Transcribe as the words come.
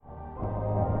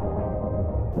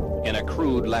in a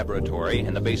crude laboratory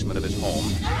in the basement of his home.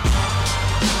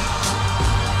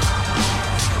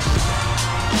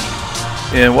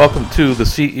 And welcome to the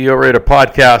CEO Raider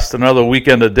podcast, another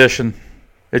weekend edition.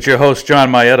 It's your host,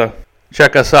 John Maeda.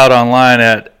 Check us out online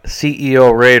at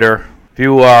CEO Raider.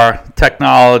 View our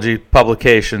technology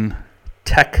publication,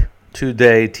 Tech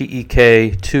Today,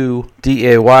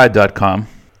 TEK2DAY.com.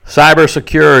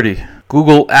 Cybersecurity,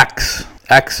 Google X.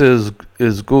 X is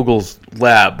Google's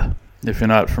lab, if you're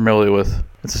not familiar with.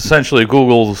 It's essentially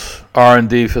Google's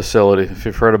R&D facility, if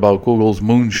you've heard about Google's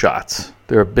moonshots.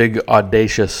 They're a big,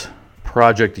 audacious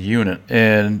project unit.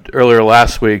 And earlier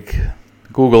last week,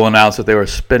 Google announced that they were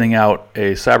spinning out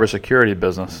a cybersecurity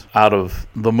business out of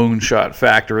the Moonshot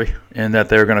factory, and that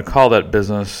they're going to call that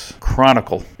business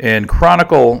Chronicle. And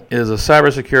Chronicle is a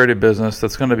cybersecurity business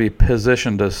that's going to be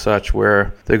positioned as such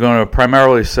where they're going to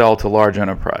primarily sell to large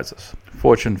enterprises.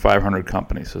 Fortune 500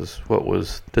 companies is what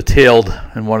was detailed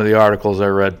in one of the articles I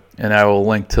read, and I will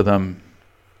link to them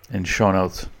in show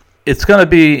notes. It's going to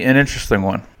be an interesting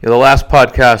one. The last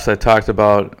podcast I talked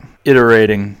about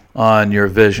iterating on your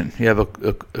vision. You have a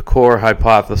core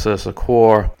hypothesis, a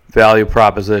core value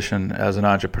proposition as an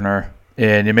entrepreneur,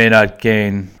 and you may not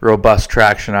gain robust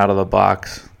traction out of the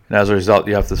box. And as a result,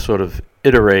 you have to sort of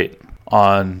iterate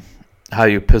on how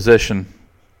you position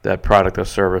that product or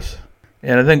service.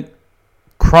 And I think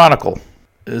Chronicle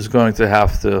is going to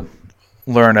have to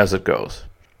learn as it goes.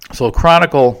 So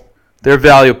Chronicle, their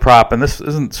value prop, and this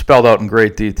isn't spelled out in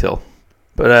great detail,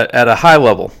 but at a high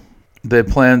level, they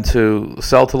plan to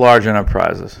sell to large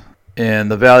enterprises.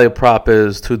 And the value prop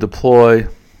is to deploy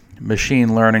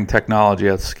machine learning technology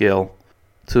at scale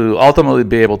to ultimately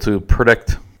be able to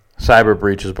predict cyber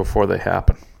breaches before they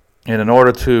happen. And in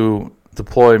order to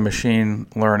deploy machine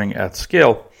learning at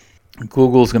scale,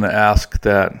 Google's going to ask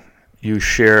that you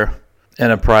share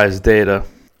enterprise data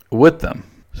with them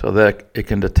so that it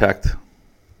can detect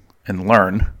and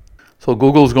learn. So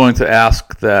Google's going to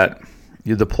ask that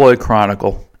you deploy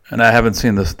Chronicle, and I haven't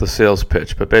seen the sales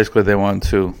pitch, but basically they want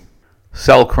to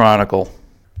sell Chronicle,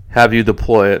 have you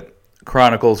deploy it.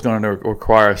 Chronicle is going to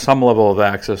require some level of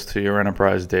access to your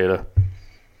enterprise data,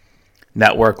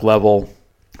 network level,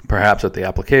 perhaps at the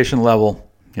application level,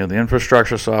 the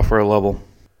infrastructure software level.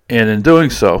 And in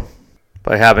doing so,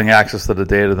 by having access to the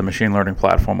data, the machine learning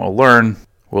platform will learn,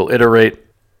 will iterate,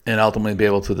 and ultimately be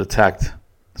able to detect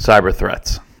cyber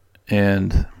threats.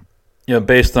 And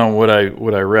based on what I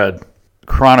read,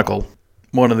 Chronicle,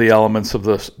 one of the elements of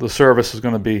the service is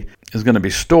going to be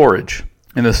storage.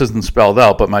 And this isn't spelled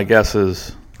out, but my guess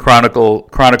is Chronicle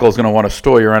is going to want to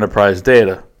store your enterprise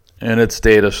data in its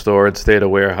data store, its data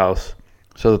warehouse,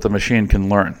 so that the machine can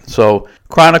learn. So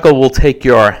Chronicle will take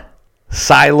your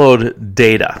siloed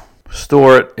data,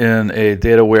 store it in a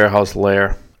data warehouse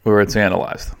layer where it's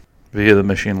analyzed via the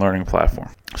machine learning platform.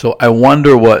 So I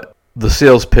wonder what the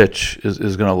sales pitch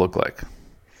is going to look like.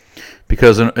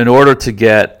 Because in order to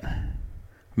get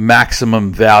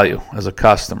maximum value as a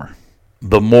customer,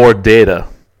 the more data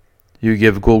you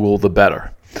give Google, the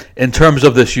better. In terms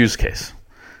of this use case,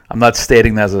 I'm not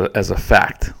stating that as a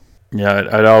fact.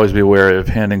 I'd always be wary of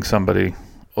handing somebody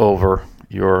over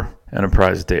your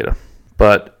enterprise data.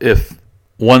 But if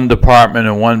one department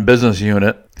and one business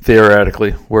unit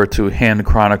theoretically were to hand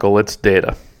Chronicle its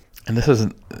data, and this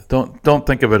isn't, don't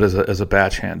think of it as a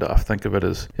batch handoff. Think of it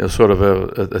as sort of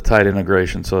a tight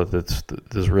integration so that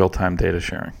there's real-time data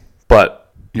sharing. But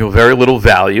very little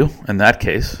value in that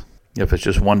case if it's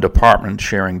just one department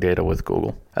sharing data with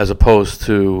Google, as opposed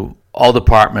to all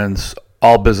departments,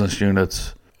 all business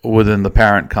units within the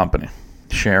parent company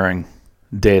sharing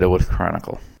data with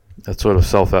Chronicle. That's sort of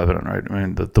self-evident, right? I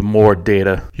mean, the more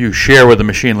data you share with the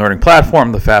machine learning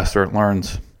platform, the faster it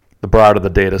learns. The broader the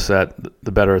data set,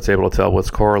 the better it's able to tell what's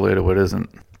correlated, what isn't.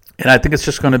 And I think it's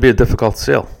just going to be a difficult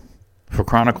sale for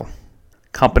Chronicle.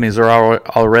 Companies are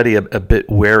already a bit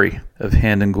wary of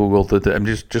handing Google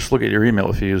just look at your email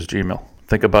if you use Gmail.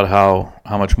 Think about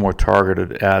how much more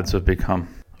targeted ads have become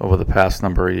over the past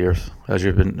number of years as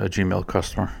you've been a Gmail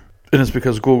customer. And it's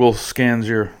because Google scans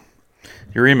your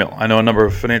email. I know a number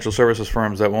of financial services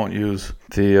firms that won't use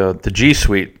the G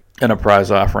Suite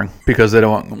enterprise offering because they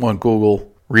don't want Google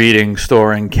reading,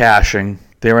 storing, caching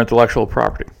their intellectual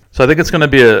property. So I think it's going to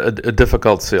be a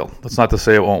difficult sale. That's not to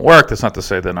say it won't work. That's not to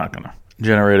say they're not going to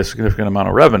generate a significant amount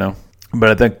of revenue. But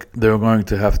I think they're going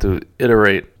to have to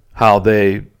iterate how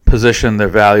they position their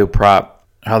value prop,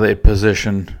 how they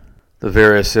position the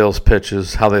various sales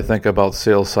pitches, how they think about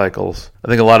sales cycles. I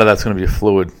think a lot of that's going to be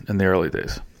fluid in the early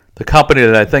days. The company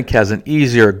that I think has an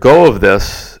easier go of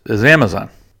this is Amazon.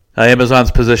 Now,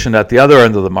 Amazon's positioned at the other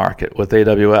end of the market with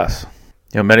AWS.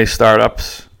 Many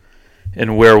startups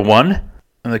and we're one.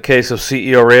 In the case of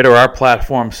CEO Radar, our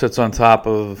platform sits on top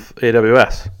of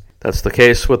AWS. That's the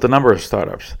case with a number of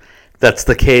startups. That's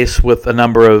the case with a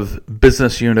number of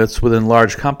business units within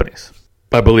large companies.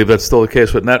 I believe that's still the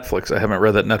case with Netflix. I haven't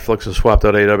read that Netflix has swapped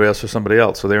out AWS for somebody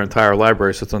else, so their entire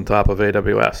library sits on top of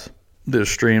AWS. Their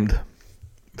streamed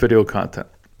video content.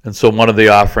 And so one of the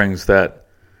offerings that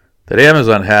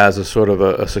Amazon has is sort of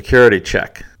a security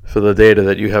check for the data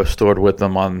that you have stored with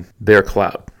them on their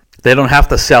cloud. They don't have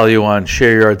to sell you on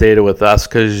share your data with us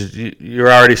because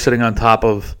you're already sitting on top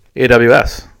of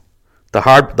AWS. The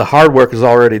hard work is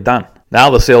already done. Now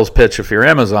the sales pitch, if you're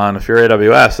Amazon, if you're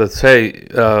AWS, it's, hey,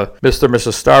 Mr. and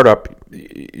Mrs. Startup,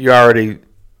 you're already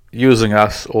using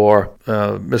us, or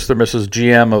Mr. and Mrs.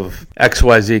 GM of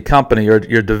XYZ company,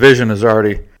 your division is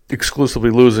already exclusively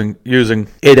using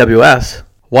AWS.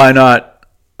 Why not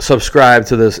subscribe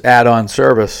to this add-on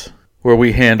service where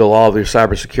we handle all of your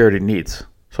cybersecurity needs?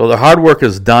 So the hard work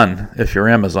is done if you're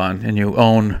Amazon and you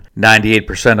own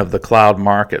 98% of the cloud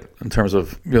market in terms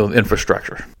of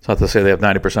infrastructure. It's not to say they have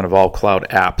 90% of all cloud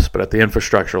apps, but at the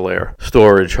infrastructure layer,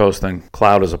 storage, hosting,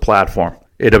 cloud as a platform,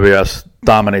 AWS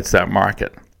dominates that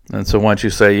market. And so once you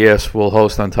say, yes, we'll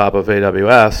host on top of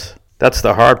AWS, that's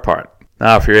the hard part.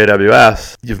 Now, if you're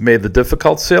AWS, you've made the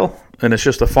difficult sale, and it's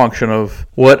just a function of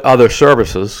what other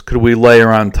services could we layer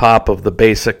on top of the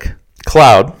basic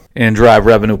cloud and drive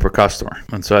revenue per customer.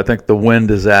 And so I think the wind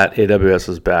is at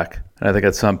AWS's back. And I think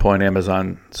at some point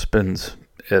Amazon spins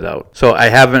it out. So I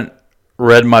haven't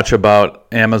read much about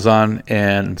Amazon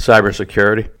and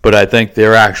cybersecurity, but I think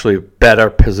they're actually better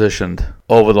positioned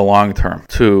over the long term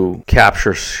to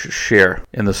capture share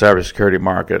in the cybersecurity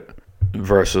market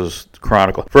versus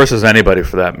Chronicle, versus anybody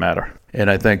for that matter. And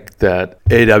I think that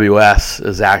AWS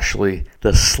is actually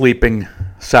the sleeping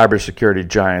cybersecurity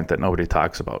giant that nobody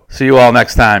talks about. See you all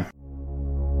next time.